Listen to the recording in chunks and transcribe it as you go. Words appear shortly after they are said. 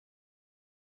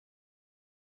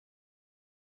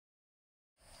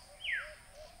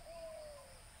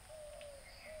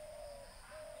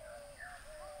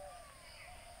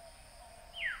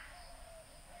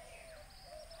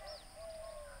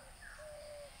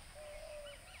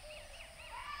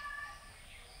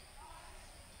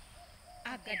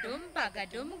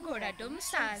বাগাডুম ঘোড়াডুম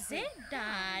সাজে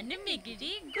ডান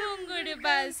মিগরি ঘুঙ্গুর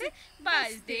বাজে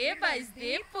বাজতে বাজতে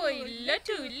পইল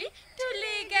টুলি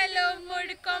টুলি গেল মোর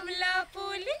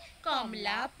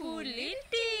কমলা পুলির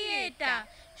টিয়েটা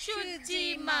সুজি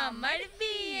মামার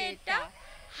বিয়েটা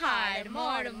হাড়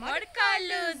মরমর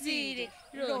কালো জিরে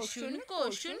রসুন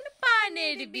কসুন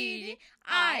পানের বিড়ে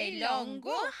আই লঙ্গ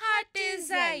হাটে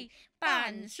যাই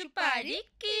পান সুপারি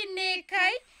কিনে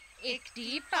খাই একটি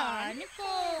পান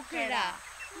পোকড়া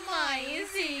মায়ে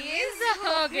জিয়ে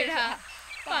ঝগড়া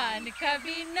পান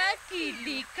খাবি না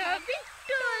কিলি খাবি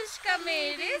টসকা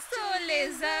মেরে চলে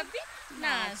যাবি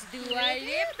নাচ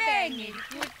দুয়ারে ব্যাঙের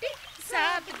কুটি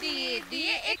সাপ দিয়ে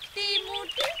দিয়ে একটি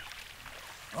মুঠি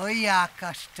ওই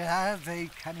আকাশটা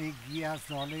যেইখানে গিয়া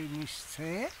জলে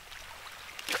মিশছে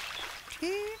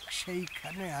ঠিক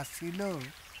সেইখানে আসিল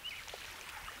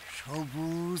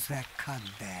সবুজ একখান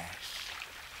দেশ,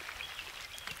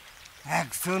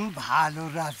 একজন ভালো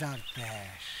রাজার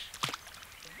দেশ।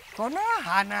 কোনো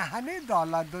হানাহানি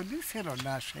দলাদলি ছিল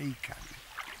না সেইখানে।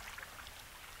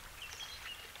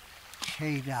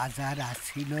 সেই রাজার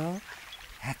আছিল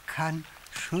একখান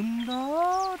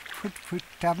সুন্দর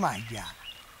ফুটফুটটা মাইয়া।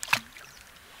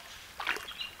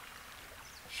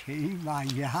 সেই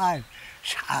মাইয়ার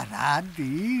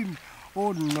সারাদিন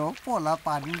অন্য পোলা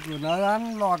পানি গোলার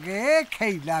লগে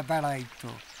খেইলা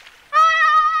বেড়াইতো।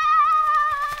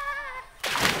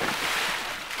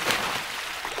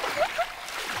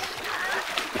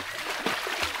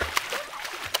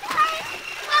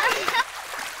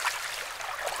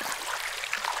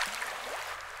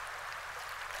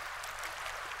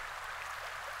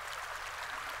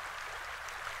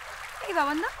 এই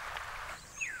বাবান্না,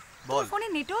 বল, ফোনে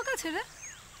নেটওয়ার্ক আছে রে?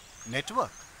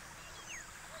 নেটওয়ার্ক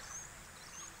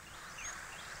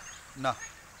না,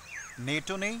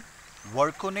 নেটও নেই,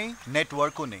 ওয়ার্কও নেই,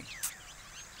 নেটওয়ার্কও নেই।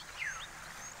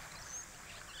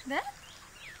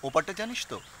 ওপারটা জানিস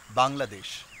তো, বাংলাদেশ।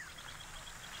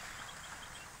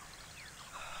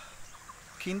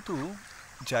 কিন্তু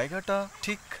জায়গাটা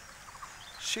ঠিক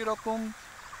সেরকম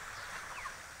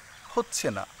হচ্ছে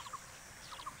না।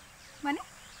 মানে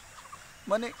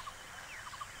মানে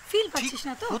ফিল পাচ্ছিস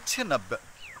না তো? হচ্ছে না।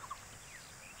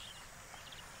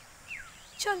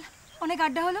 চল, অনেক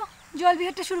আড্ডা হলো, জল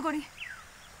বিহারটা শুরু করি।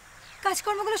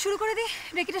 কাজকর্মগুলো শুরু করে দি,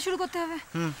 রেকিটা শুরু করতে হবে।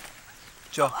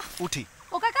 চ উঠি।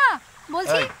 ও কাকা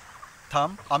বলছি। থাম,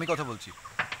 আমি কথা বলছি,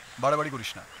 বাড়াবাড়ি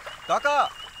করিস না। কাকা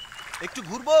একটু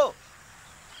ঘুরবো,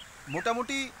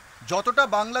 মোটামুটি যতটা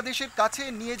বাংলাদেশের কাছে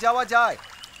নিয়ে যাওয়া যায়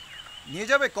নিয়ে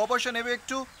যাবে। ক পয়সা নেবে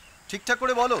একটু ঠিকঠাক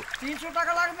করে বলো। 300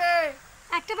 টাকা লাগবে।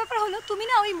 একটা ব্যাপার হলো, তুমি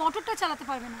না ওই মোটরটা চালাতে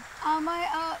পারবে না। আমার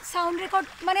সাউন্ড রেকর্ড,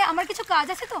 মানে আমার কিছু কাজ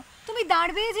আছে তো, তুমি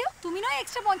দাঁড় বেয়ে যেও। তুমি নয়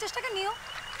এক্সট্রা 50 টাকা নিও।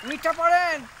 মিঠা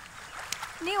পড়েন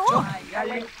নিও।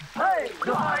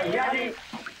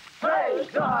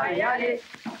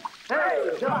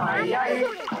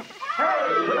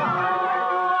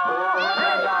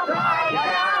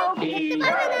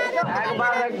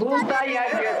 একবার গুতাইয়া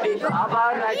গেছি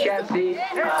আবার আসছি,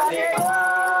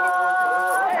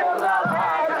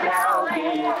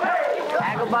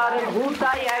 একবার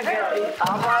গুতাইয়া গেছি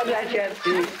আবার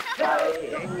আসছি।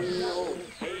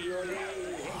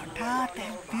 হঠাৎ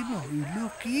একদিন হইল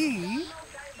কি,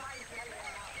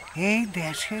 এই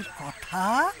দেশের কথা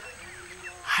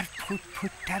আর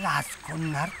ফুটফুটটা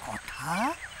রাজকন্যার কথা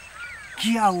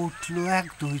গিয়া উঠল এক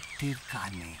দৈত্যের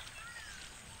কানে।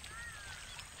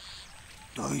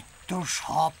 দৈত্য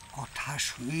সব কথা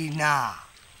শুই না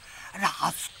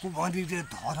রাজকুমারীরে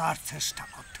ধরার চেষ্টা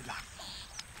করতে লাগল।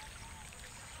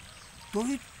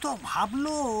 দৈত্য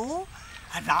ভাবলো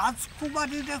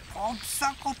রাজকুমারীরে কবজা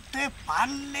করতে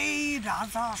পারলেই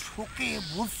রাজা শোকে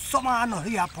মুহ্যমান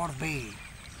হইয়া পড়বে,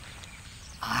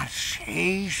 আর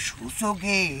সেই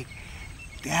সুযোগে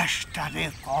দেশটারে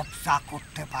কবজা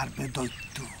করতে পারবে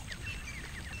দৈত্য।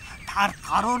 তার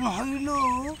কারণ হইল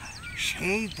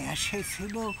সেই দেশে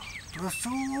ছিল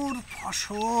প্রচুর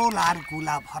ফসল আর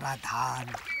গোলা ভরা ধান।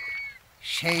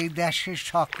 সেই দেশে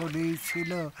সকলেই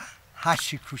ছিল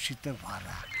হাসি খুশিতে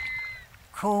ভরা।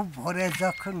 খুব ভোরে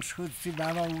যখন সূর্য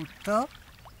নামা উঠত,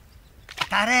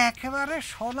 তারা একেবারে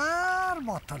সোনার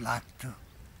মতো লাগতো।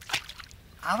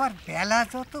 আবার বেলা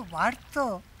যত বাড়ত,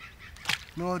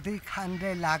 নদী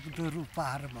খান্ডে লাগতো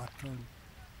রূপার মতন।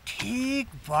 ঠিক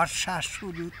বর্ষা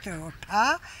শুরুতে ওঠা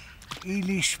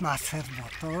ইলিশ মাছের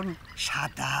মতন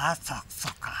সাদা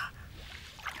চকচকা।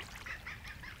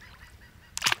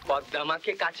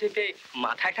 পদ্মামাকে কাছে পেয়ে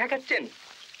মাথায় ঠেকাচ্ছেন।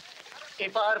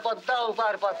 এপার পদ্মা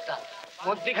ওপার পদ্মা,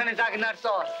 মধ্যিখানে জাগনার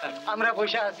চর, আমরা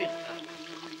বসে আছি।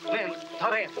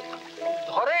 ধরে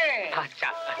ধরে। আচ্ছা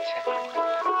আচ্ছা।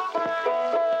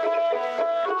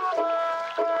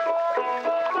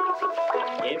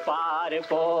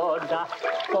 পর্দা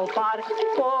ওপার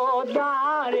পর্দা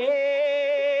রে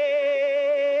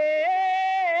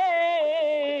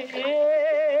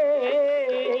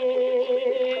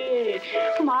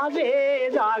মাঝে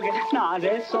জাগ না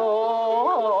রে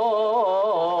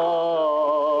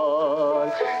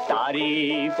তারি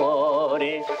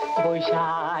পরে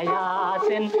বৈশায়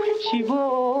আছেন শিব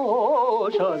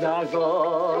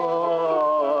সদাগর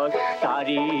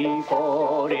তারি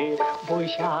পরে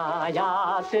বৈশায়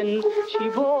আছেন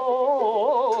শিব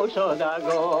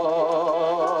সদাগর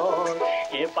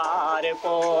এপার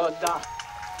পদ্মা।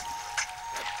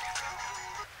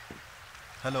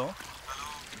 হ্যালো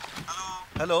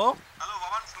হ্যালো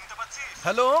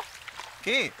হ্যালো,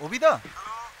 কে? অভিদা,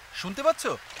 শুনতে পাচ্ছ?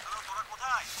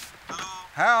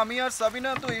 হ্যাঁ, আমি আর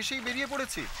সাবিনা তো এসেই বেরিয়ে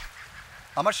পড়েছি।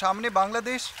 আমার সামনে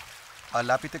বাংলাদেশ আর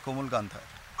লাপিতে কোমলগান্ধা।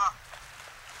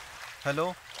 হ্যালো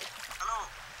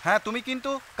হ্যাঁ, তুমি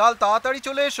কিন্তু কাল তাড়াতাড়ি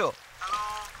চলে এসো।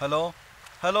 Hello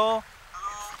hello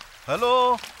hello.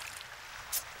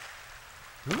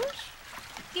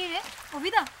 কে রে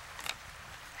অভিদা?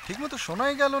 ঠিক মতো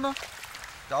শোনাই গেল না,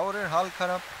 টাওয়ারের হাল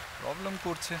খারাপ, প্রবলেম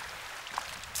করছে।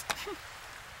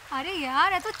 আরে ইয়ার,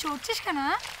 এত চড়ছিস কেন?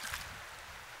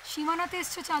 সীমানাতে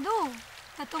এসছো চাঁদু,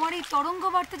 তা তোমার এই তরঙ্গ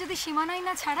বার্তা যদি সীমানাই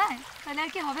না ছাড়ায় তাহলে আর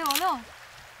কি হবে বলো?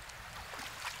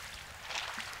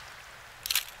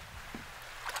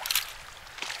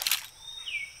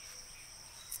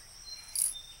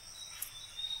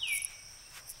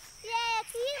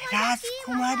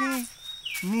 রাজকুমারী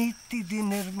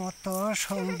নিত্যদিনের মতো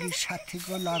সঙ্গী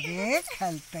সাথীগো লগে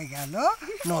খেলতে গেল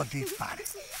নদীর পাড়ে।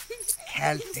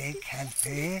 খেলতে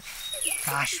খেলতে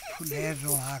কাশফুলের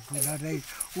রোয়াগুলোরে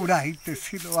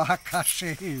উড়াইতেছিল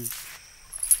আকাশে।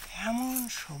 এমন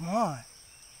সময়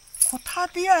কোথা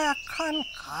দিয়ে একখান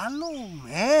কালো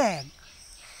মেঘ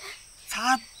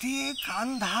চাঁদ দিয়ে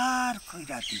কান্ধার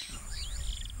কইরা দিল।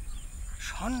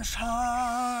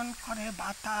 সনসন করে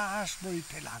বাতাস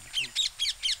বইতে লাগলো।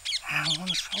 এমন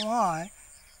সময়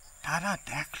তারা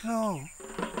দেখলো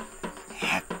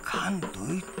একখান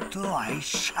দৈত্য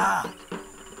আইসা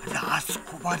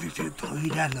রাজকুমারীকে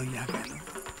ধইরা লইয়া গেল।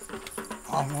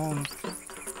 অমন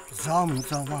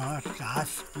জমজমাট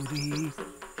রাজপুরী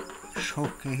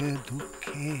শোকে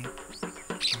দুঃখে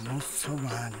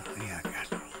মুসলমান হইয়া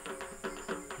গেল।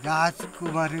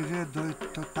 রাজকুমারীর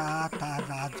দৈত্যটা তার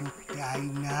রাজত্বে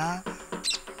আইনা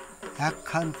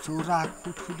একখান চোরা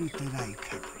কুঠুরিতে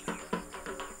রাইখা দিল।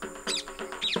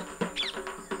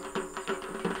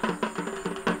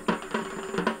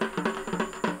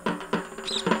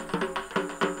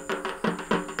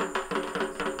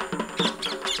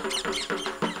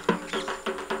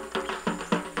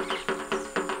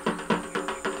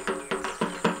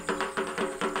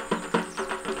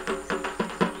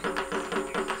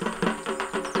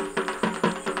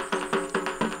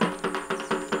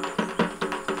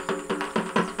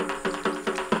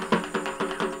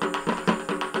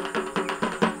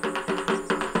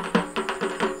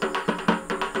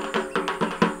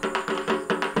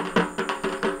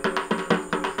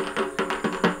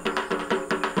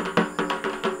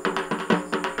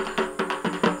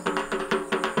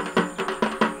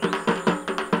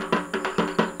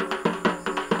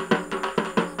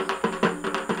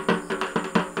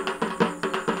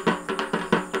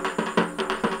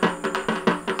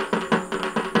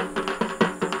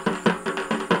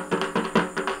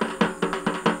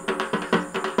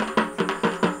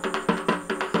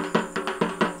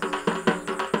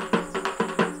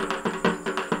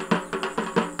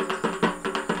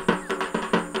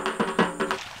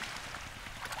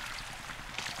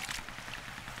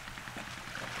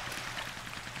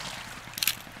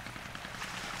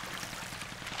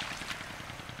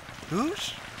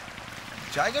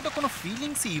 জায়গাটা কোনো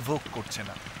ফিলিংসই ইভোক করছে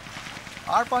না।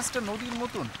 আর পাঁচটা নদীর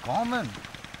মতন কমন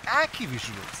একই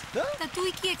ভিজুয়ালস। তা তুই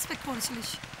কি এক্সপেক্ট করেছিলিস?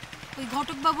 ওই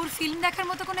ঘটক বাবুর ফিল্ম দেখার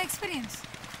মতো কোনো এক্সপেরিয়েন্স?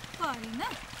 পারি না।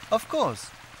 অফকোর্স।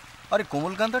 আরে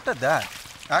কোমলগান্ধাটা দেখ,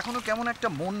 এখনো কেমন একটা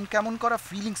মন কেমন করা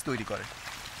ফিলিংস তৈরি করে।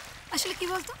 আসলে কি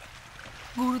বলতো,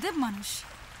 গুরুদেব মানুষ,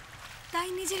 তাই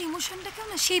নিজের ইমোশনটাকেও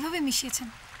না সেইভাবে মিশিয়েছেন,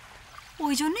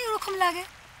 ওই জন্যই ওরকম লাগে।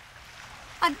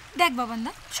 আর দেখ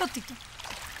বাবান্দা, সত্যি তো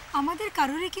আমাদের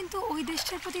কারোরই কিন্তু ওই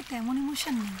দেশটার প্রতি তেমন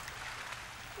ইমোশন নেই।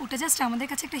 ওটা জাস্ট আমাদের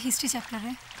কাছে একটা হিস্ট্রি চ্যাপ্টার।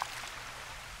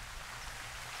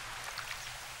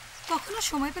 কখনো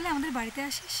সময় পেলে আমাদের বাড়িতে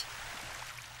আসিস,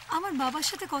 আমার বাবার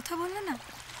সাথে কথা বললে না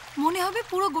মনে হবে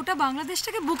পুরো গোটা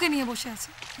বাংলাদেশটাকে বুকে নিয়ে বসে আছে।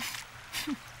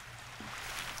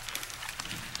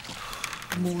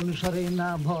 মন সরে না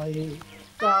ভয়ে,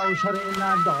 কাউ সরে না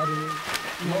ডরে,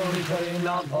 মন সরে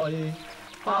না ভয়ে,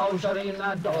 কাউ সরে না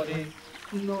ডরে,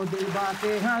 নদীর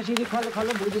বাঁকে হাসির খল খল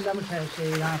বুঝলাম শেষে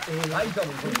রাতে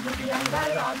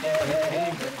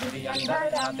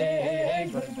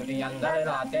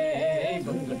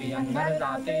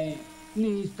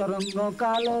নিস্তরঙ্গ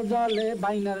কালো জলে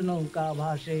বাইনার নৌকা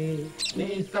ভাসে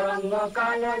নিস্তরঙ্গ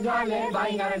কালো জলে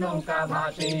বাইনার নৌকা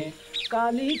ভাসে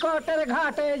কালিকটের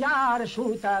ঘাটে যার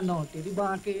সুতা নটির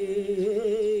বাঁকে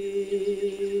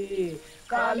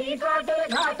কালিকটের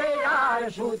ঘাটে যার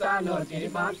সুতা নটির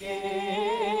বাঁকে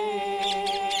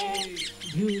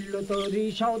ভিড়ল তরি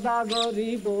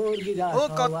সৌদাগরি বর্গিরা ও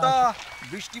কর্তা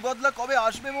বৃষ্টি বদলা কবে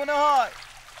আসবে মনে হয়?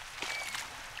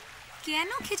 কেন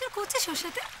খিচুর করছিস ওর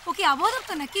সাথে? ও কি আবহাওয়া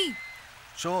দপ্তর নাকি?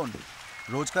 শোন,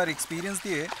 রোজকার এক্সপিরিয়েন্স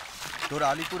দিয়ে তোর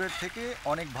আলিপুরের থেকে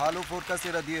অনেক ভালো ফোরকাস্ট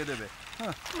এরা দিয়ে দেবে।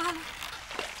 হ্যাঁ ভালো।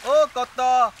 ও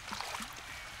কর্তা,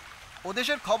 ও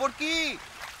দেশের খবর কি?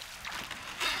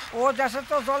 ও দেশে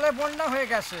তো জলে বন্যা হয়ে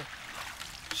গেছে।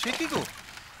 সে কি গো,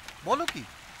 বলো কি?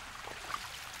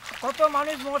 কত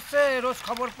মানুষ মরছে রোজ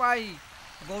খবর পাই।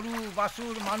 গরু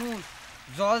বাছুর মানুষ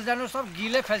জল যেন সব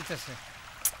গিলে ফেলতেছে।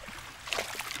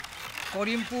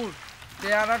 করিমপুর,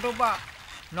 তেয়ারাডোবা,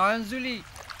 নয়নজুলি,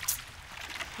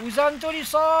 উজানতলি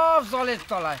সব জলের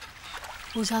তলায়।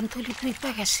 উজানতলি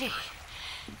ডুবে গেছে।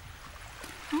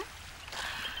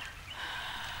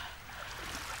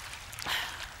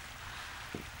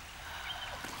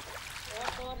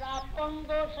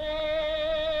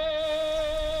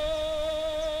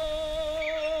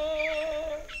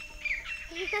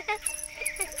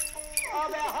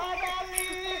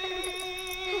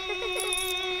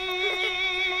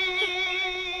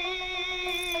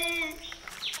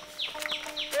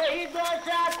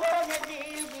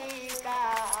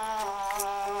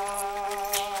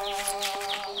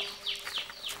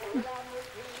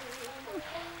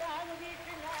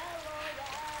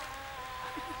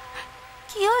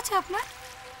 কি হয়েছে আপনার?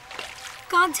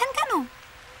 কাঁদছেন কেন?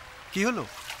 কি হলো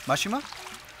মাসিমা,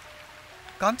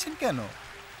 কাঁদছেন কেন?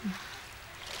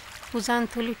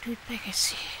 উজানতলি ডুবে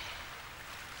গেছে।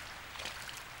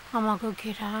 আমাগো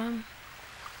গ্রাম,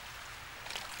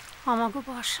 আমাগো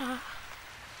বাসা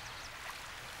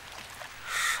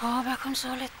সব এখন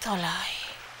জলের তলায়,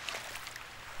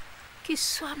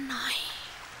 কিচ্ছু আর নাই।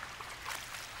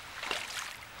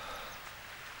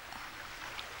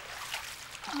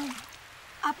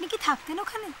 আপনি কি থাকতেন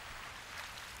ওখানে?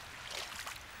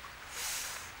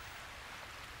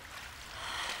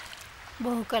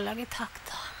 বহুকাল আগে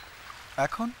থাকতাম।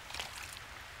 এখন?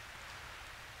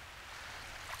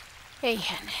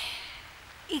 এইখানে।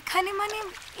 এখানে মানে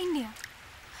ইন্ডিয়া,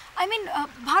 আই মিন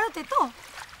ভারতে তো?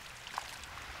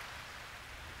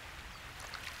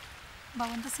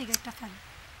 বাবান তো সিগারেটটা ফেলে।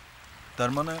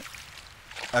 তার মানে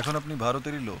এখন আপনি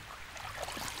ভারতেরই লোক?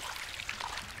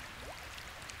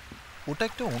 ওটা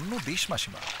একটা অন্য দেশ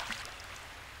মাসিমা।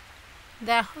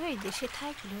 দেখো এই দেশে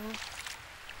থাকলেও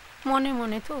মনে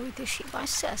মনে তো ওই দেশে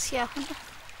বাঁচতে আসি এখন।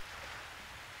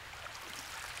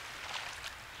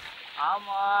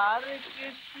 আমার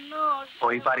কৃষ্ণ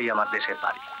ওই বাড়ি আমার দেশের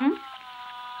বাড়ি।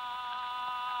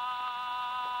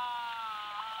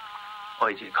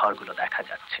 ওই যে ঘরগুলো দেখা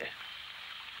যাচ্ছে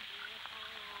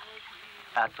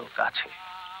এত কাছে,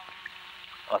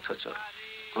 অথচ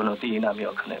কোনোদিন আমি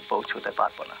ওখানে পৌঁছতে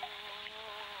পারবো না।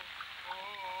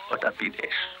 ওটা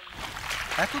বিদেশ।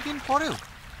 এতদিন পরেও?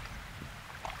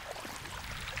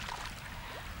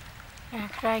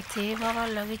 এক রাইতে বাবার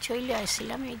লগে চলে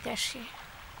আসছিলাম এই দেশে।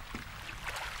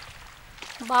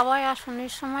 বাবাই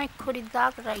আসনের সময় খড়ির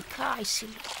দাগ রাইখা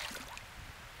আইছিল,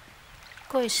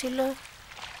 কইছিল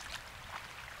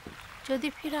যদি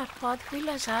ফিরার পথ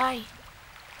হইলা যায়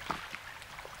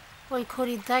ওই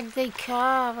খড়ির দাগ দেখা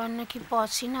আবার নাকি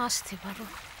পথই না আসতে পারো।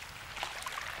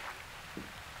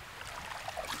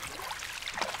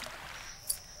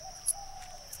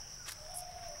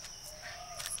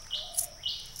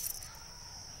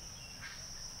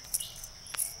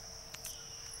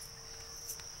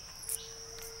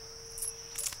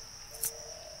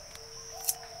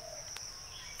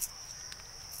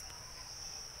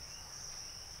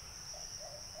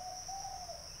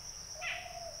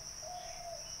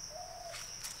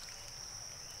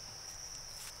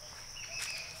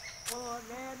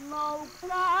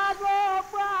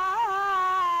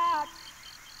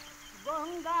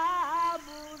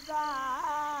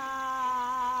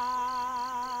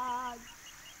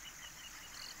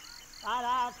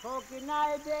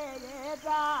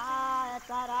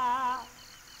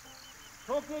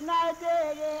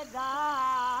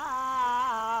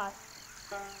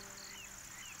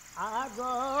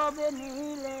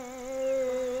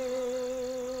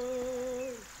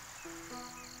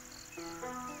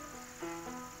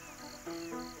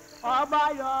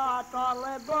 অবায়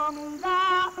তলে গঙ্গা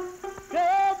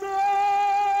কেঁদে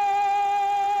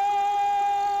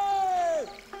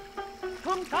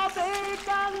শুনখাবে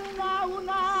কান্না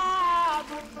উনা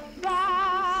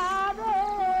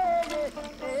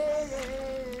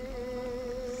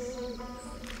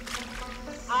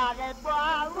আরে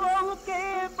বালুকে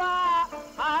বা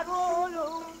আরো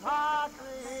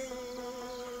ভাসে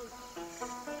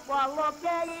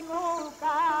পলকে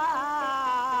নৌকা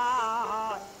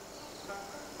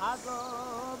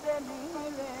আগবে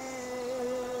নিলে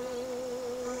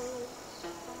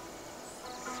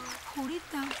হরির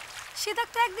দাম, সে দাগ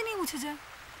তো একদিনই মুছে যায়।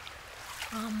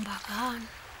 আম বাগান,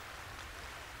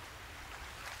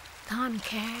 ধান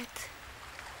ক্ষেত,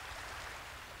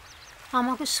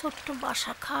 আমাকে ছোট্ট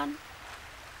বাসা খান,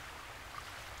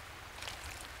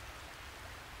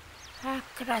 এক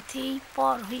রাতেই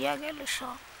পর হইয়া গেল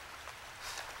সব।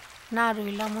 না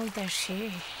রইলাম ওই দেশে,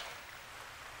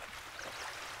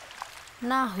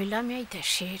 না হইলাম এই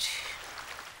দেশের।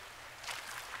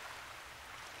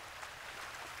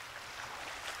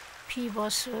 ফি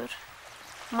বছর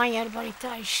মাইয়ার বাড়িতে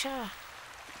আইসা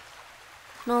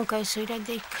নৌকায় সইরা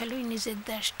দেখালই নিজের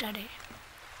দেশটারে।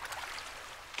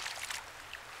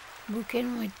 বুকের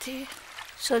মধ্যে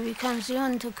ছবিখান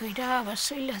জীবন্ত কইরা আবার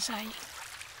চইলা যাই,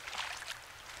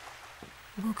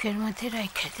 বুকের মধ্যে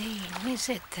রাইখা দেই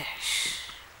নিজের দেশ।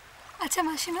 আচ্ছা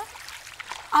মাসিমা,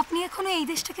 আপনি এখনো এই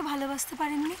দেশটাকে ভালোবাসতে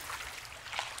পারেননি?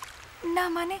 না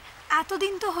মানে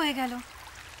এতদিন তো হয়ে গেল,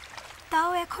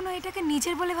 তাও এখনো এটাকে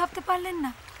নিজের বলে ভাবতে পারলেন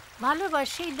না?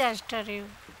 ভালোবাসি দেশটারেও,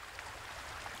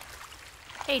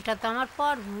 এইটা তো আমার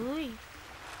পর্বই,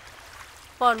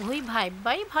 পর্বই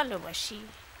ভাই ভালোবাসি।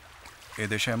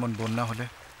 এদেশে এমন বন্যা হলে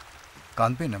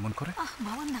কাঁদবেন এমন করে?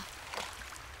 ভাবুন না।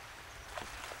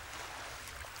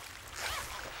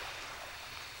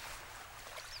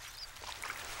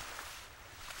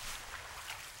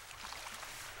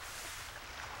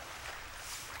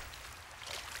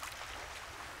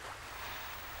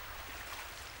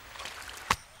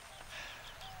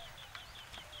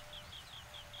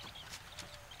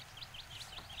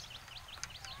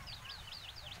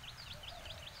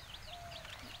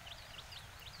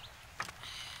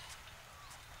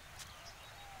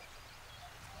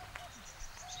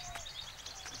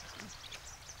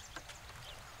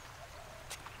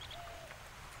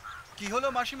 কি হলো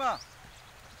মাসিমা,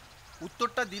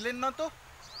 উত্তরটা দিলেন না তো?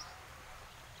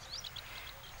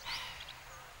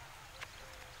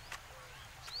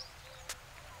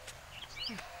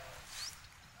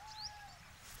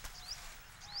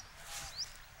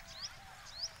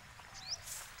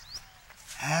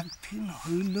 একদিন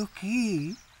হইল কি,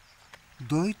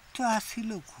 দৈত্য আসিল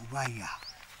ঘুমাইয়া।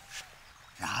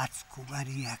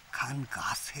 রাজকুমারী একখান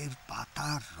গাছের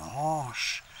পাতার রস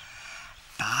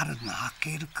তার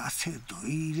নাকের কাছে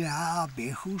দইরা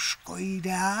বেহুশ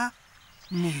কইরা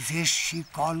নিজের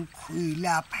শিকল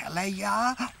খুইলা ফেলাইয়া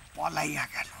পলাইয়া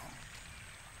গেল।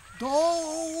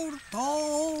 দৌড়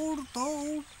দৌড়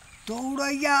দৌড়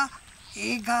দৌড়াইয়া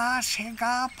এগা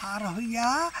সেগা পার হইয়া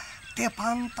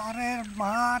তেপান্তরের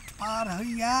মাঠ পার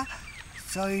হইয়া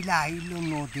চইলা আইল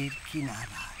নদীর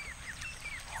কিনারায়।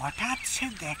 হঠাৎ সে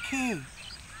দেখে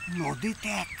নদীতে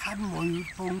একখান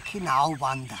ময়ূরপঙ্খী নাও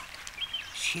বান্ধা,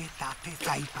 সে তাতে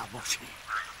চাইপা বসে।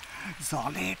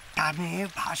 জলের টানে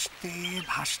ভাসতে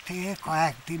ভাসতে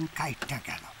কয়েকদিন কাইটটা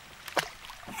গেল।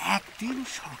 একদিন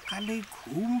সকালে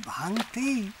ঘুম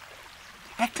ভাঙতেই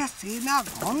একটা চেনা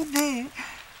গন্ধে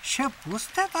সে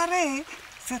বুঝতে পারে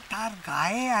যে তার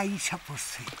গায়ে আইসা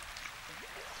পড়ছে।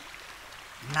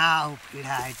 নাও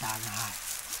ফিরায় ডাঙায়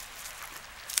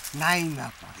নাইমা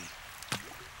পড়ে,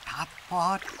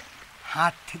 তারপর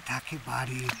হাঁটতে থাকে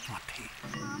বাড়ির পথে।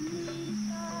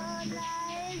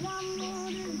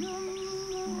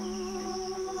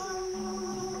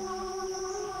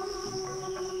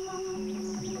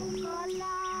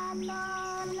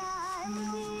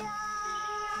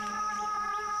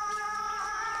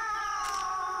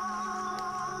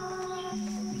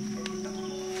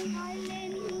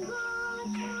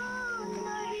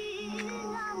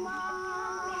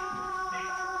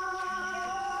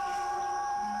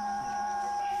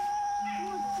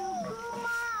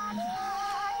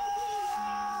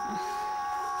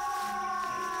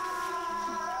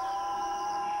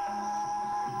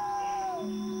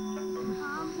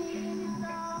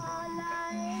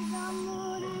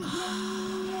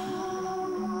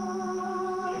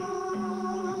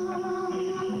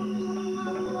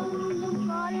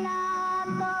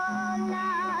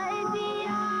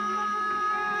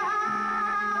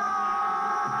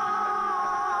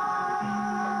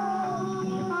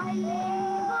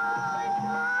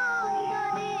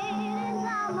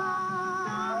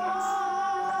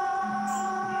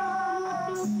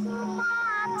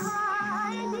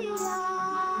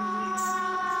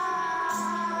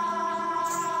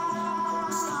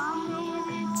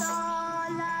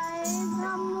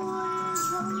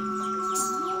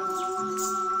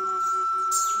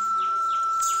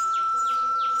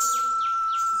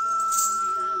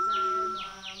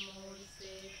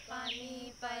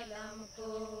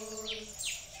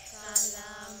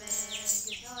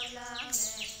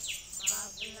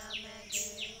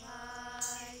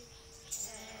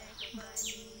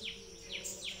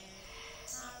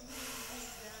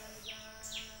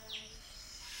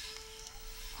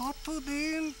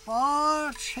 কতদিন পর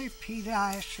সে ফিরে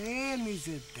আসে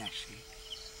নিজের দেশে।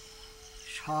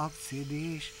 সব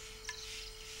জিনিস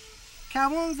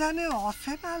কেমন জানে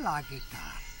অচেনা লাগে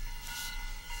তার।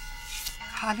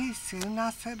 খালি চেনা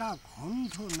চেনা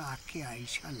গন্ধ নাকে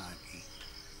আইসা লাগে।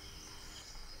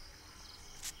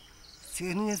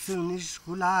 চেনে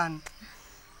জিনিসগুলান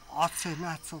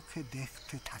অচেনা চোখে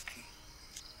দেখতে থাকে।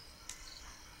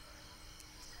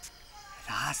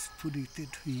 রাজপুরীতে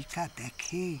ঢুইকা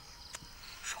দেখে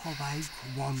সবাই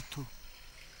ঘুমন্ত।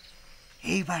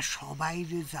 এইবার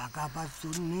সবাইরে জাগাবার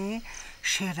জন্যে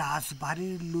সে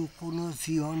রাজবাড়ির লুকোনো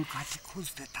জীবন কাঠি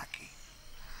খুঁজতে থাকে।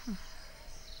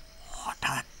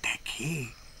 হঠাৎ দেখে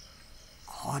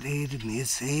ঘরের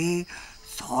মেঝে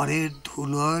ঝড়ের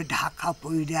ধুলোয় ঢাকা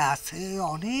পড়ে আছে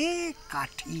অনেক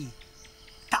কাঠি।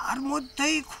 তার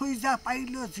মধ্যেই খুঁজা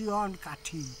পাইল জীবন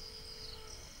কাঠি।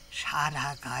 সারা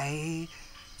গায়ে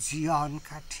জীবন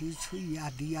কাঠি ছুঁইয়া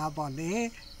দিয়া বলে,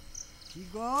 কি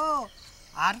গো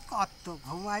আর কত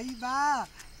ঘুমাইবা?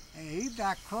 এই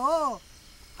দেখো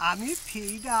আমি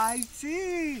ফিরে আইছি।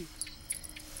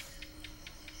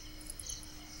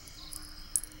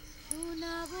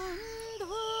 সোনা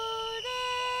বন্ধু রে,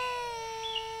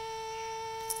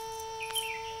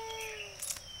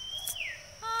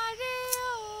 আরে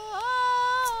ও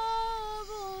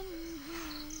বন্ধু,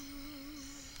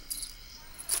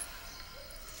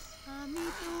 আমি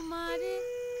তোমারে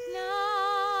নাম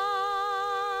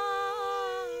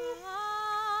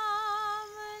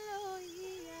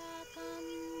লইয়া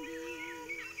কান্দি।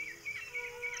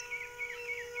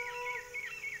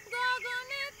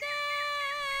 গগনেতে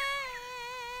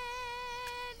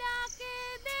ডাকে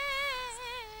দে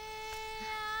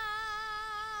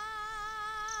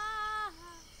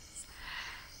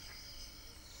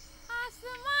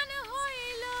আসমান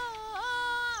হইল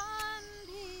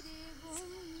আন্ধিরে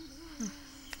বন্ধু,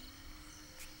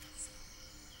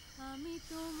 আমি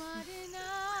তোমার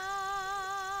নাম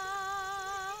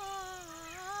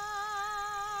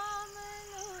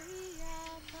লইয়া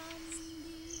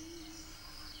কান্দি।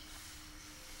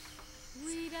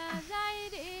 উইরা যায়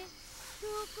রে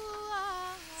শুকুয়া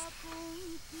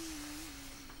পঙ্খী,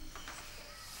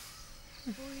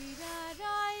 উইরা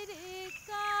রয় রে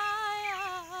কায়া,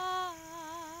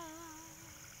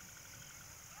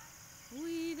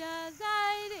 উইরা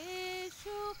যায় রে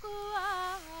শুকুয়া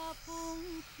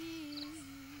পঙ্খী,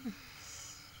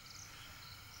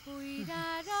 উইরা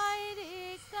রয়